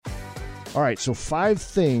All right, so 5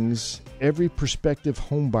 things every prospective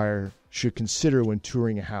home buyer should consider when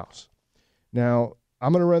touring a house. Now,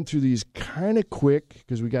 I'm going to run through these kind of quick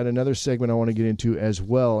because we got another segment I want to get into as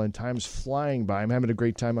well, and time's flying by. I'm having a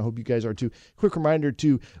great time. I hope you guys are too. Quick reminder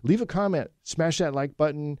to leave a comment. Smash that like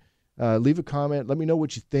button. Leave a comment. Let me know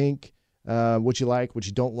what you think, what you like, what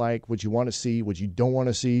you don't like, what you want to see, what you don't want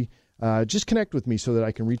to see. Just connect with me so that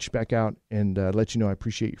I can reach back out and let you know I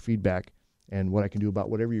appreciate your feedback and what I can do about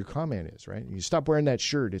whatever your comment is, right? You stop wearing that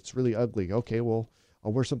shirt. It's really ugly. Okay, well,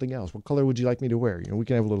 I'll wear something else. What color would you like me to wear? We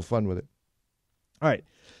can have a little fun with it. All right,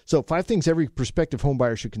 so 5 things every prospective home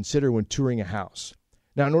buyer should consider when touring a house.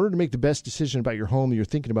 Now, in order to make the best decision about your home that you're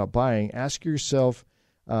thinking about buying, asking yourself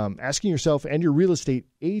and your real estate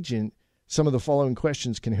agent some of the following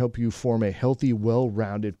questions can help you form a healthy,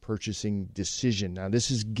 well-rounded purchasing decision. Now,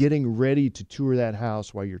 this is getting ready to tour that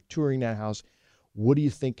house. While you're touring that house, what are you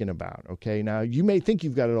thinking about? Okay, now you may think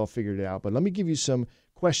you've got it all figured out, but let me give you some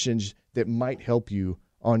questions that might help you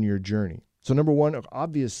on your journey. So number 1,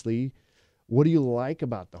 obviously, what do you like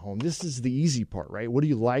about the home? This is the easy part, right? What do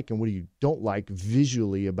you like and what do you don't like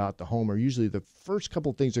visually about the home are usually the first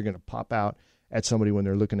couple things that are going to pop out at somebody when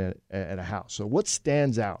they're looking at a house. So what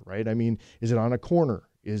stands out, right? I mean, is it on a corner?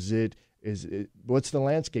 Is it what's the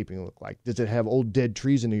landscaping look like? Does it have old dead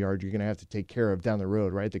trees in the yard you're going to have to take care of down the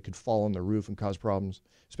road, right? That could fall on the roof and cause problems,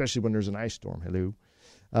 especially when there's an ice storm. Hello.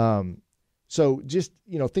 So just,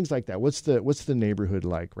 things like that. What's the neighborhood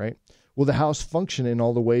like, right? Will the house function in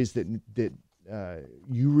all the ways that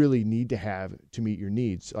you really need to have to meet your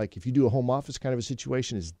needs? Like if you do a home office kind of a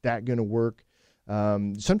situation, is that going to work?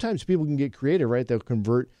 Sometimes people can get creative, right? They'll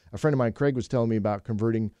convert. A friend of mine, Craig, was telling me about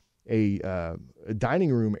converting a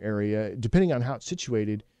dining room area. Depending on how it's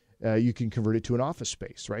situated, you can convert it to an office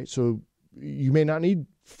space, right? So you may not need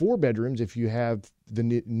 4 bedrooms if you have the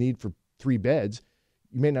need for 3 beds.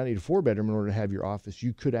 You may not need a 4-bedroom in order to have your office.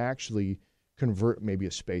 You could actually convert maybe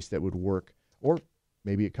a space that would work, or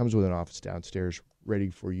maybe it comes with an office downstairs ready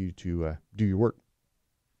for you to do your work.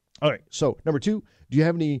 All right, so number 2, do you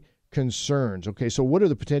have any concerns? Okay, so what are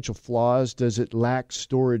the potential flaws? Does it lack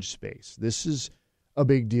storage space? This is a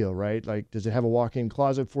big deal, right? Like, does it have a walk-in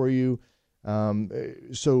closet for you?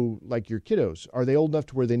 So like your kiddos, are they old enough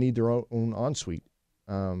to where they need their own ensuite?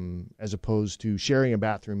 As opposed to sharing a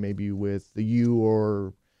bathroom maybe with you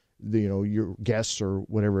or your guests or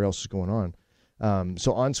whatever else is going on.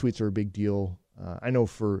 So en-suites are a big deal. I know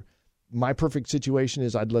for my perfect situation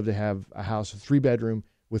is I'd love to have a house, a 3-bedroom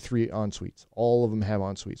with 3 en-suites. All of them have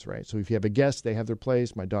en-suites, right? So if you have a guest, they have their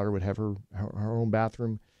place. My daughter would have her own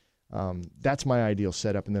bathroom. That's my ideal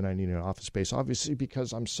setup, and then I need an office space, obviously,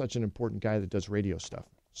 because I'm such an important guy that does radio stuff.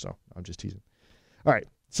 So I'm just teasing. All right,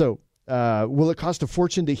 so will it cost a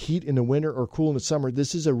fortune to heat in the winter or cool in the summer?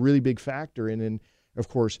 This is a really big factor. And then, of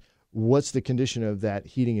course, what's the condition of that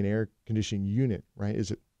heating and air conditioning unit, right?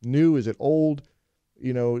 Is it new? Is it old?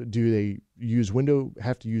 Do they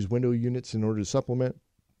have to use window units in order to supplement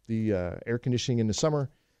the air conditioning in the summer?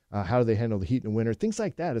 How do they handle the heat in the winter? Things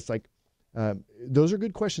like that. It's like, those are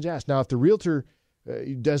good questions to ask. Now, if the realtor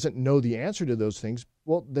doesn't know the answer to those things,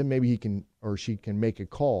 well, then maybe he can or she can make a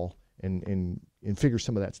call and figure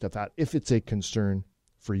some of that stuff out if it's a concern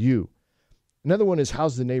for you. Another one is,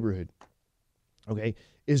 how's the neighborhood? Okay,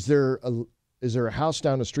 is there a house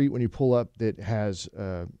down the street when you pull up that has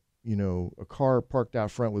a car parked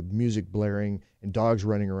out front with music blaring and dogs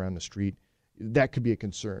running around the street? That could be a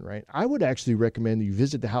concern, right? I would actually recommend that you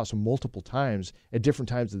visit the house multiple times at different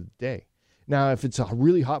times of the day. Now, if it's a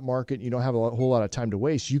really hot market and you don't have a whole lot of time to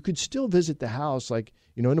waste, you could still visit the house in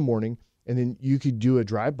the morning, and then you could do a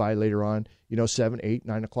drive-by later on, 7, 8,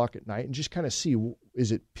 9 o'clock at night, and just kind of see,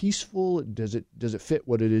 is it peaceful? Does it fit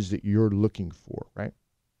what it is that you're looking for, right?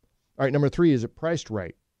 All right, number 3, is it priced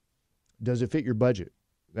right? Does it fit your budget?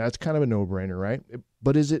 That's kind of a no-brainer, right?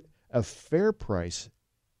 But is it a fair price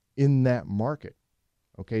in that market?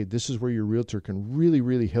 Okay, this is where your realtor can really,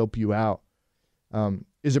 really help you out.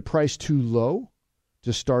 Is it priced too low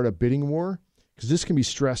to start a bidding war? Because this can be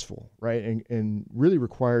stressful, right? And really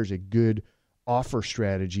requires a good offer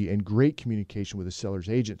strategy and great communication with the seller's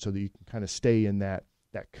agent so that you can kind of stay in that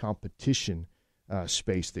competition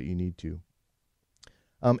space that you need to.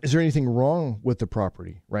 Is there anything wrong with the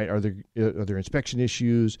property, right? Are there inspection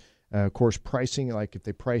issues? Of course, pricing, like if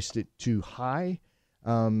they priced it too high,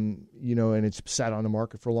 and it's sat on the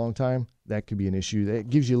market for a long time, that could be an issue. That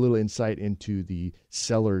gives you a little insight into the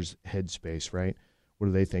seller's headspace, right? What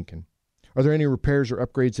are they thinking? Are there any repairs or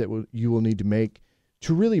upgrades that you will need to make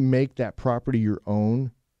to really make that property your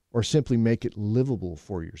own, or simply make it livable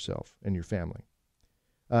for yourself and your family?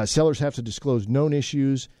 Sellers have to disclose known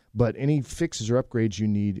issues, but any fixes or upgrades you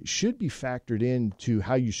need should be factored into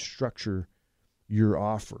how you structure your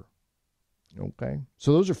offer. Okay?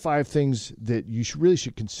 So those are 5 things that you really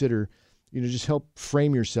should consider, just help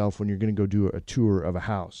frame yourself when you're going to go do a tour of a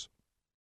house.